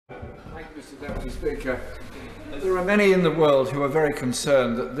Thank you, Mr. Deputy Speaker. There are many in the world who are very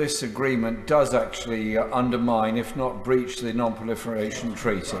concerned that this agreement does actually undermine, if not breach, the Non-Proliferation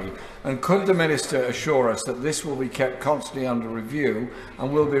Treaty. And could the Minister assure us that this will be kept constantly under review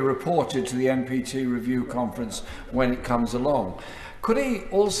and will be reported to the NPT Review Conference when it comes along? Could he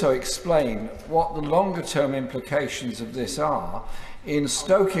also explain what the longer-term implications of this are in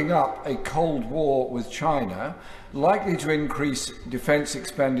stoking up a Cold War with China, likely to increase defence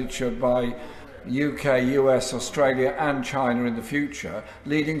expenditure by UK, US, Australia and China in the future,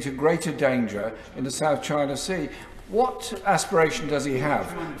 leading to greater danger in the South China Sea? What aspiration does he have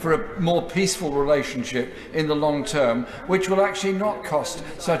for a more peaceful relationship in the long term, which will actually not cost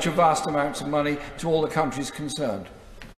such a vast amount of money to all the countries concerned?